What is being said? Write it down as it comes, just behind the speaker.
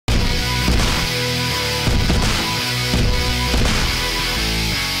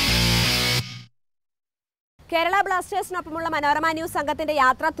Kerala Blasters-നൊപ്പമുള്ള Manorama news സംഘത്തിന്റെ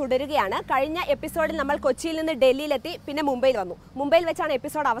യാത്ര തുടരുകയാണ്. കഴിഞ്ഞ എപ്പിസോഡിൽ നമ്മൾ കൊച്ചിയിൽ നിന്ന് ഡൽഹിയിലെത്തി പിന്നെ മുംബൈയിൽ വന്നു. മുംബൈയിൽ വെച്ചാണ്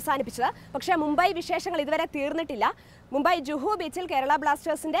എപ്പിസോഡ് അവസാനിപ്പിച്ചത്. പക്ഷേ മുംബൈ വിശേഷങ്ങൾ ഇതുവരെ തീർന്നിട്ടില്ല. മുംബൈ ജുഹു ബീച്ചിൽ കേരള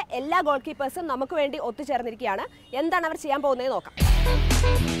ബ്ലാസ്റ്റേഴ്സിന്റെ എല്ലാ ഗോൾ കീപ്പേഴ്സും നമുക്ക് വേണ്ടി ഒത്തുചേർന്നിരിക്കുകയാണ്. എന്താണ് അവർ ചെയ്യാൻ പോകുന്നത് നോക്കാം.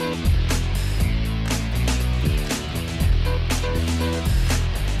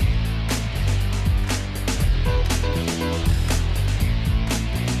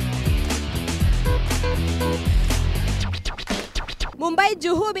 മുംബൈ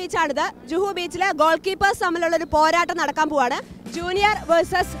ജുഹു ബീച്ചാണിത്. ജുഹു ബീച്ചിലെ ഗോൾ കീപ്പേഴ്സ് തമ്മിലുള്ള ഒരു പോരാട്ടം നടക്കാൻ പോവാണ്. Junior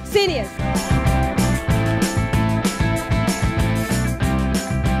versus seniors.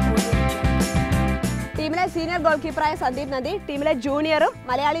 ടീമിലെ സീനിയർ ഗോൾ കീപ്പറായ സന്ദീപ് നന്ദി ടീമിലെ ജൂനിയറും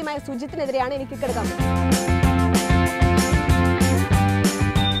മലയാളിയുമായ സുജിത്തിനെതിരെയാണ് എനിക്ക് കിടക്കുന്നത്.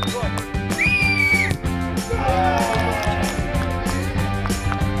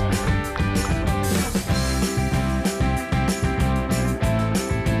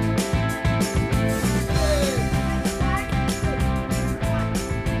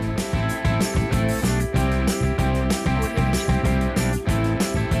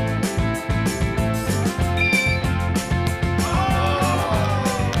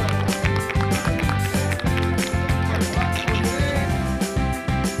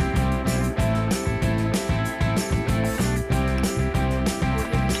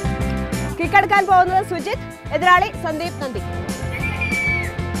 കിക്കെടുക്കാൻ പോകുന്നത് സുജിത്ത്, എതിരാളി സന്ദീപ് നന്ദി.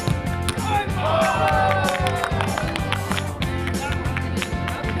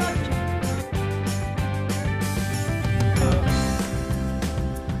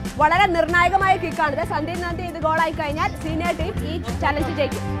 വളരെ നിർണായകമായ കിക്കാണിത്. സന്ദീപ് നന്ദി ഇത് ഗോളായി കഴിഞ്ഞാൽ സീനിയർ ടീം ഈ ചലഞ്ച്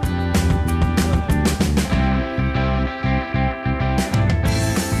ജയിക്കും.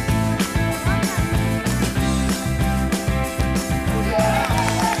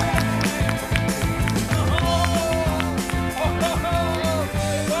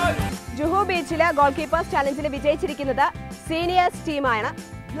 ജുഹു ബീച്ചിലെ ഗോൾ കീപ്പേഴ്സ് ചാലഞ്ചിൽ വിജയിച്ചിരിക്കുന്നത് സീനിയേഴ്സ് ടീമാണ്.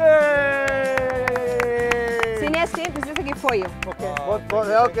 Seniors team, this is a gift for you.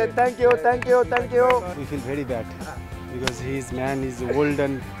 Okay, thank you. We feel very bad because his man is older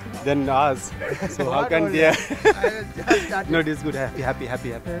than us. So how can they? No, it is good. Happy.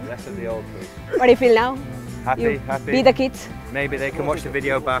 Rest of the old crew. What do you feel now? Happy. Be the kids. Maybe they can watch the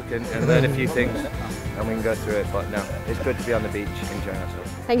video back and learn a few things, and we can go through it. But no, it's good to be on the beach enjoying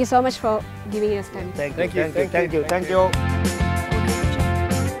ourselves. Thank you so much for giving us time. Thank you.